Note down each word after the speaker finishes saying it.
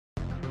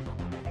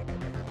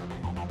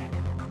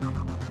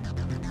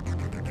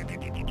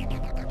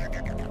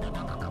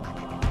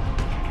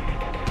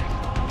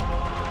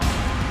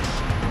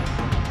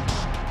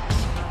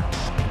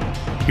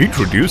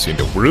Introducing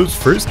the world's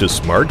first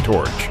smart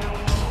torch.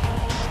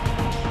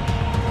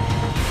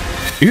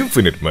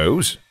 Infinite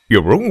modes,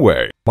 your own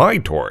way.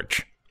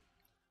 myTorch.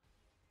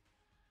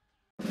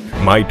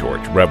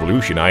 myTorch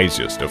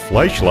revolutionizes the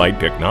flashlight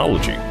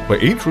technology by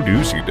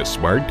introducing the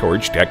smart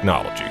torch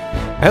technology,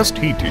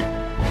 STT.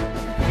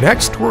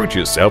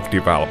 NextTorch's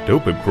self-developed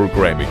open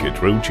programming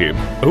control chip,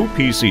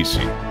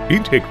 OPCC,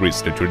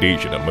 integrates the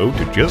traditional mode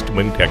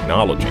adjustment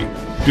technology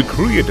to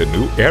create a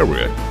new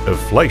era of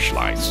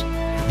flashlights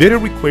that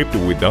are equipped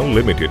with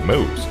unlimited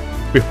modes.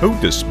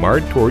 Behold the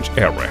smart torch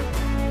era.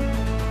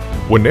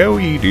 When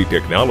LED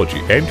technology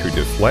entered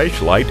the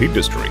flashlight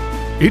industry,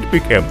 it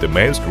became the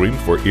mainstream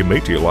for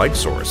emitting light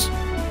source.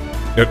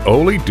 Not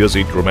only does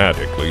it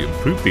dramatically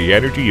improve the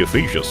energy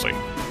efficiency,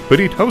 but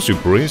it also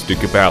brings the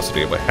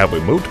capacity of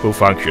having multiple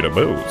functional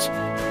modes.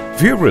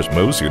 Various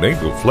modes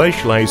enable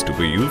flashlights to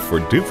be used for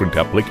different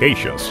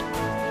applications.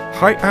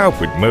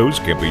 High-output modes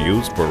can be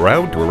used for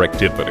outdoor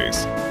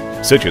activities,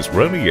 such as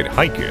running and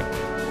hiking,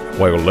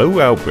 while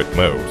low-output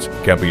modes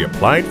can be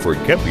applied for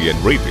camping and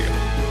reading.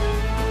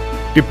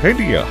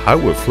 Depending on how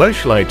a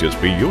flashlight is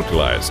being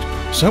utilized,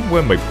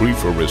 someone may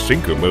prefer a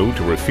single mode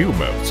or a few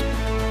modes.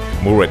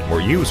 More and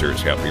more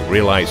users have been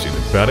realizing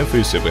the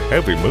benefits of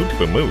having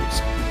multiple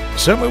modes.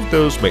 Some of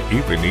those may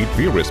even need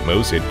various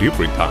modes at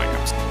different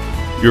times.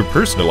 Your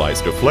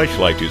personalized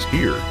flashlight is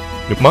here,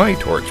 the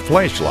myTorch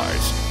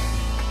flashlights.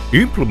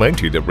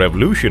 Implementing the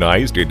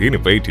revolutionized and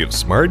innovative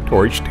smart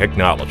torch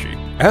technology,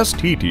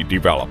 STT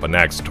developed an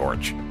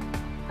NextTorch.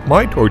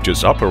 myTorch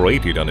is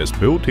operated on its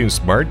built-in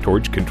smart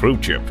torch control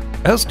chip,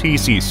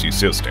 STCC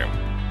system.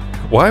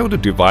 While the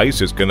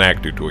device is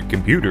connected to a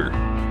computer,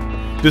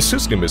 the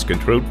system is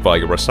controlled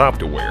via a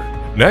software,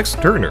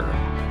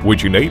 NextTurner,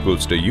 which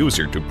enables the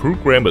user to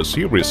program a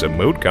series of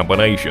mode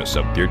combinations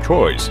of their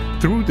choice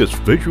through this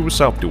visual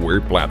software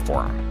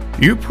platform.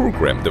 You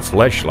program the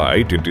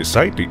flashlight and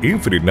decide the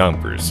infinite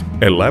numbers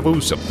and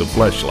levels of the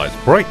flashlight's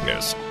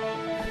brightness,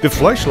 the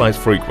flashlight's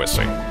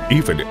frequency,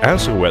 even the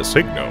SOS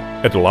signal,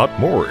 and a lot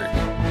more.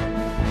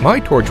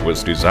 myTorch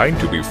was designed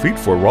to be fit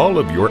for all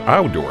of your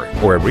outdoor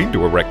or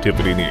indoor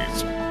activity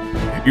needs.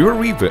 You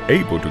are even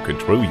able to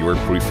control your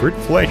preferred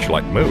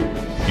flashlight mode.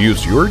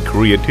 Use your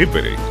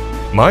creativity.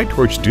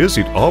 myTorch does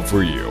it all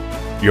for you,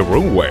 your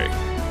own way.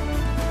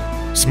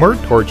 Smart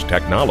torch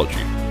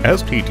technology,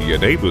 STT,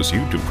 enables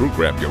you to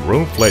program your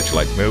own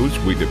flashlight modes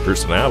with the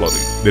personality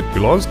that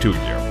belongs to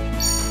you.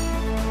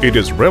 It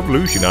has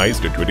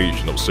revolutionized the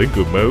traditional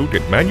single mode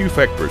and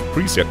manufactures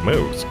preset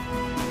modes.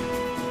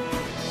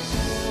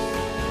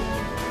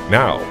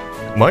 Now,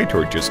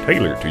 myTorch is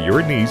tailored to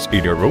your needs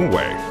in your own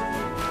way.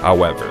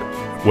 However,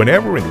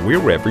 whenever and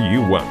wherever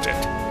you want it.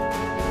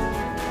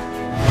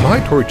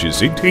 myTorch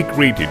is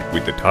integrated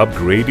with the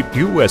top-graded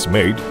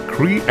US-made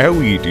Cree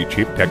LED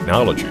chip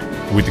technology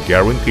with a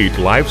guaranteed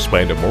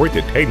lifespan of more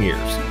than 10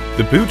 years.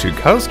 The built-in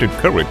constant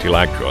current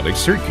electronic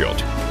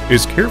circuit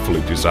is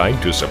carefully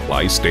designed to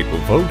supply stable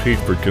voltage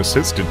for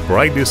consistent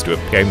brightness to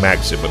obtain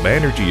maximum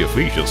energy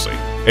efficiency,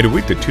 and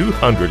with the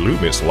 200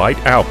 lumens light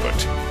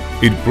output,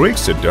 it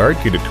breaks the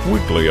dark in the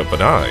twinkling of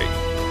an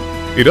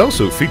eye. It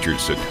also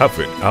features a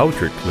toughened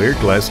ultra-clear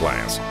glass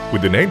lens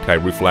with an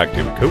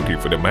anti-reflective coating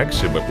for the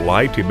maximum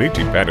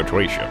light-emitting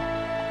penetration.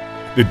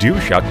 The dual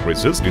shock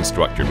resistant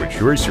structure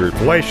ensures your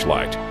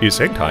flashlight is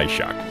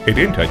anti-shock and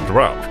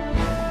anti-drop,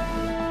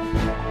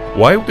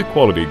 while the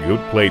quality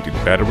gold-plated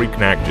battery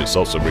connectors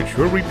also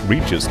ensure it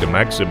reaches the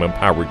maximum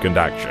power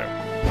conduction.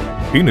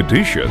 In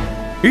addition,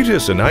 it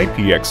has an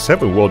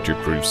IPX7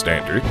 waterproof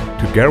standard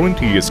to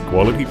guarantee its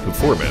quality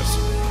performance.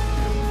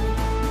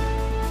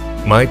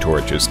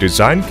 myTorch is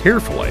designed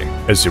carefully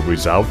as a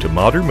result of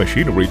modern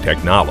machinery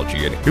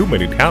technology and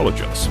human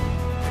intelligence.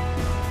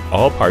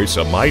 All parts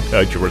of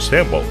myTorch are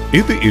assembled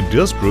in the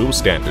industrial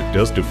standard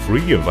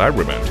dust-free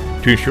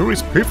environment to ensure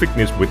its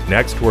perfectness with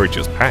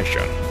NextTorch's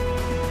passion.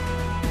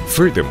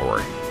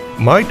 Furthermore,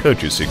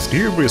 myTorch's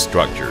exterior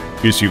structure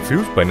is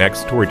infused by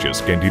NextTorch's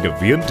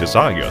Scandinavian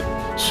design,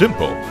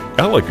 simple,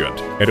 elegant,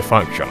 and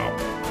functional.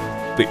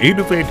 The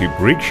innovative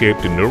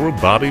brick-shaped neural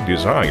body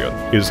design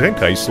is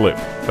anti-slip,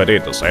 but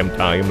at the same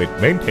time it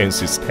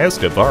maintains its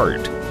taste of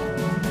art.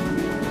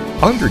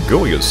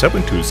 Undergoing a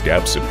 7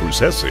 steps of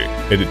processing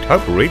and a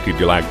top-rated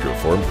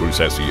electroform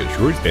processing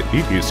ensures that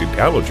it is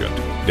intelligent,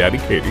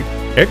 dedicated,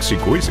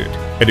 exquisite,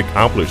 and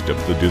accomplished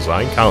of the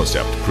design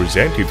concept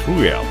presented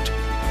throughout.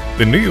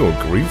 The neon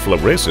green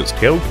fluorescence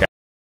tail cap